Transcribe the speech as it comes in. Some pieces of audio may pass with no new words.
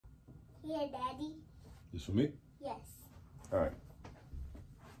Here, Daddy. This for me? Yes. All right.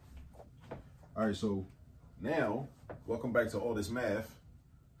 All right, so now, welcome back to All This Math.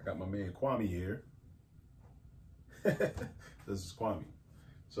 I got my man Kwame here. This is Kwame.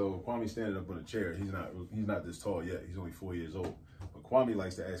 So Kwame's standing up on a chair. He's not this tall yet. He's only 4 years old. But Kwame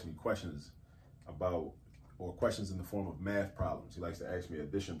likes to ask me questions about, or questions in the form of math problems. He likes to ask me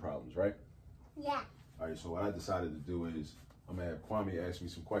addition problems, right? Yeah. All right, so what I decided to do is I'm gonna have Kwame ask me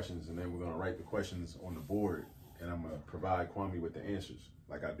some questions, and then we're gonna write the questions on the board, and I'm gonna provide Kwame with the answers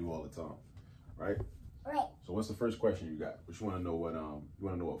like I do all the time, right? Right. So what's the first question you got? But you want to know what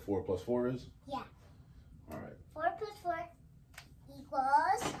 4 plus 4 is? Yeah. All right. 4 plus 4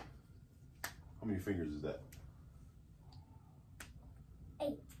 equals How many fingers is that?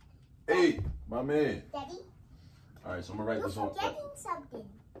 8. 8, my man. Daddy, All right, so I'm gonna write this on. you're forgetting something.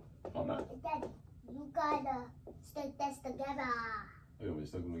 I'm not. Daddy, you gotta stick this together. You want me to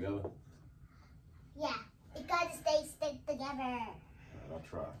stick them together? Yeah, it gotta stay stick together. All right, I'll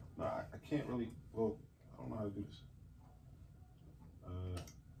try. No, I can't really. Well, I don't know how to do this.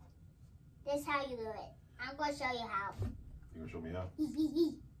 This is how you do it. I'm gonna show you how. You gonna show me how?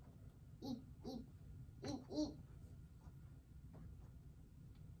 Eat.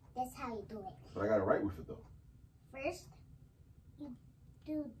 That's how you do it. But I gotta write with it though. First, you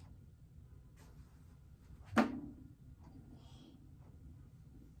do.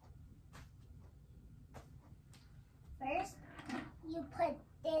 First, you put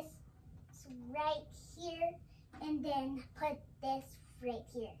this right here, and then put this right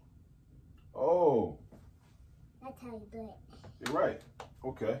here. Oh, That's how you do it. you're right.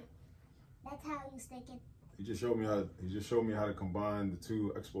 Okay. That's how you stick it. He just showed me how to combine the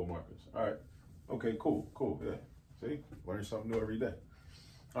two expo markers. All right. Okay, cool. Yeah. See? Learn something new every day.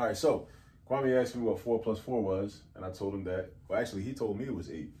 All right, so Kwame asked me what 4 plus 4 was, and I told him that, well, actually, he told me it was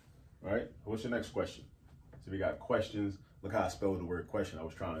 8. All right? What's your next question? So we got questions. Look how I spelled the word question. I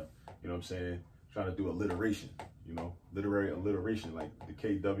was trying to, you know what I'm saying, trying to do alliteration, you know, literary alliteration, like the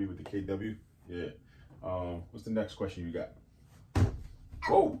KW with the KW. Yeah. What's the next question you got?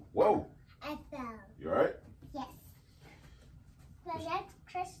 Whoa. I fell. You all right? Yes. The next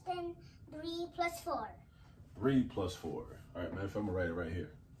question, 3 plus 4. 3 plus 4. All right, man, if I'm gonna write it right here.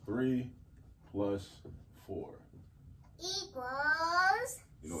 3 plus 4. Equals.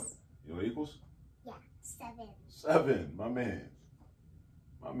 You know what it equals? Yeah, 7. 7, my man.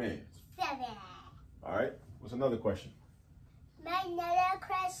 7. All right, what's another question? My another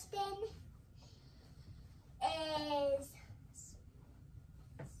question is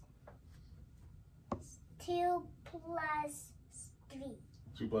 2 plus 3.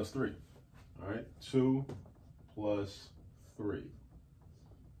 2 plus 3. All right, 2 plus 3.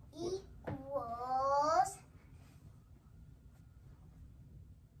 Equals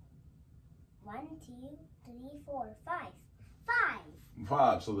 1, 2, 3, 4, 5. 5.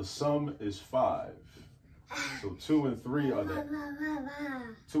 5, so the sum is 5. So 2 and 3 are the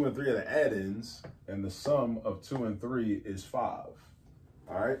add-ins, and the sum of 2 and 3 is 5. All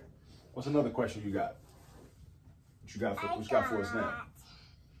right, what's another question you got? What you got for us now?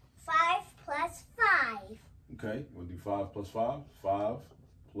 5 plus 5. Okay, we'll do 5 plus 5. 5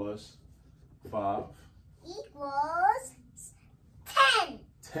 plus 5. Equals 10.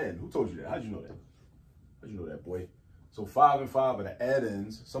 10. Who told you that? How'd you know that? How'd you know that, boy? So 5 and 5 are the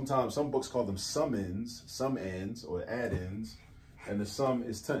add-ins. Sometimes some books call them sum-ins, or add-ins, and the sum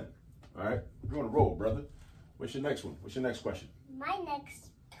is 10. All right, you're on a roll, brother. What's your next one? What's your next question? My next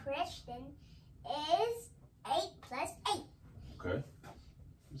question is 8 plus 8. Okay.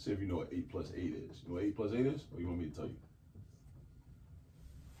 Let's see if you know what 8 plus 8 is. You know what 8 plus 8 is, or you want me to tell you?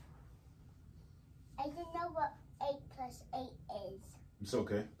 I didn't know what 8 plus 8 is. It's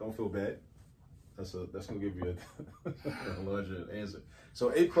okay. Don't feel bad. That's gonna give you a larger answer.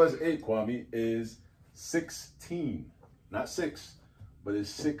 So 8 plus 8, Kwame, is 16. Not 6, but it's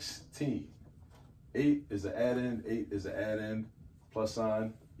 16. 8 is the add-in. 8 is the add-in. Plus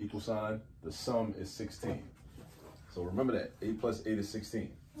sign, equal sign. The sum is 16. So remember that. 8 plus 8 is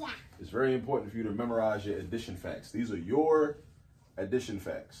 16. Yeah. It's very important for you to memorize your addition facts. These are your addition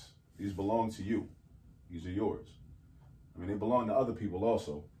facts. These belong to you. These are yours. I mean, they belong to other people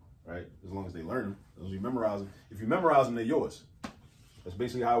also, right? As long as they learn them, as long as you memorize them. If you memorize them, they're yours. That's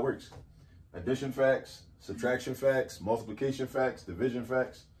basically how it works. Addition facts, subtraction facts, multiplication facts, division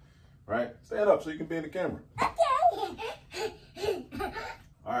facts, right? Stand up so you can be in the camera. Okay.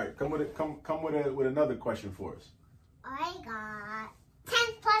 All right, come with another question for us. I got 10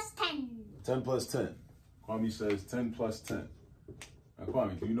 plus 10. 10 plus 10. Kwame says 10 plus 10. Now,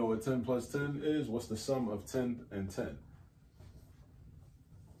 Kwame, do you know what 10 plus 10 is? What's the sum of 10 and 10?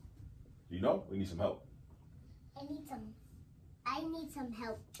 you know? We need some help. I need some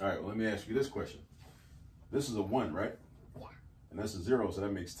help. All right, well, let me ask you this question. This is a 1, right? Yeah. And that's a 0, so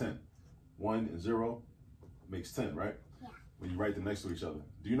that makes 10. 1 and 0 makes 10, right? Yeah. When you write them next to each other.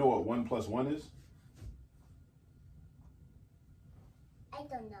 Do you know what 1 plus 1 is? I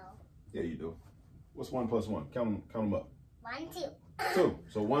don't know. Yeah, you do. What's 1 plus 1? Count them up. 1, 2. 2.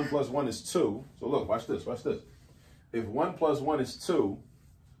 So 1 plus 1 is 2. So look, watch this, watch this. If 1 plus 1 is 2,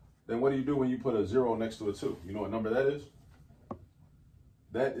 then what do you do when you put a 0 next to a 2? You know what number that is?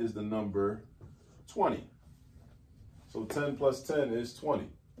 That is the number 20. So 10 plus 10 is 20.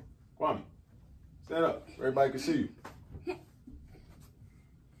 Kwame, stand up. Everybody can see you.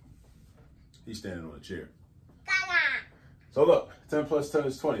 He's standing on a chair. So look, 10 plus 10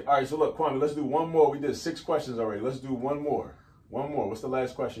 is 20. All right, so look, Kwame, let's do one more. We did 6 questions already. Let's do one more. One more. What's the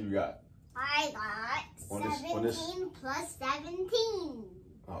last question you got? I got 17 plus 17.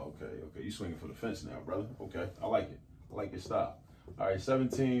 Oh, okay. You swinging for the fence now, brother. Okay, I like it. I like your style. All right,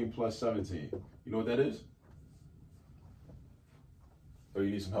 17 plus 17. You know what that is? Or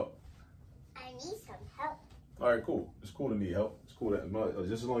you need some help? I need some help. All right, cool. It's cool to need help. It's cool that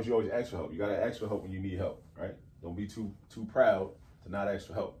just as long as you always ask for help. You gotta ask for help when you need help, right? Don't be too proud to not ask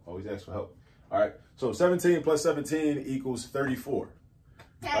for help. Always ask for help. All right. So 17 plus 17 equals 34.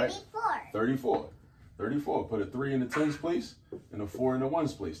 34. Right? 34. 34. Put a 3 in the tens place and a 4 in the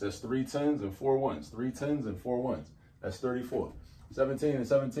ones place. That's 3 tens and 4 ones. 3 tens and 4 ones. That's 34. 17 and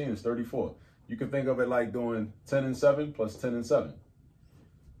 17 is 34. You can think of it like doing 10 and 7 plus 10 and 7.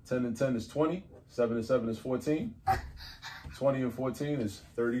 10 and 10 is 20. 7 and 7 is 14. 20 and 14 is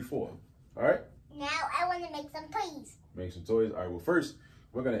 34. All right? Now I want to make some toys. Make some toys. All right, well, first,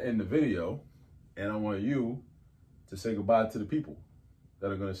 we're going to end the video, and I want you to say goodbye to the people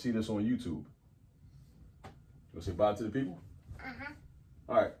that are going to see this on YouTube. You want to say bye to the people? Uh-huh.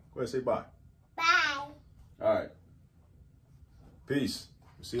 All right, go ahead and say bye. Bye. All right. Peace.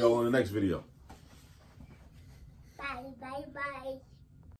 See y'all on the next video. Bye, bye, bye.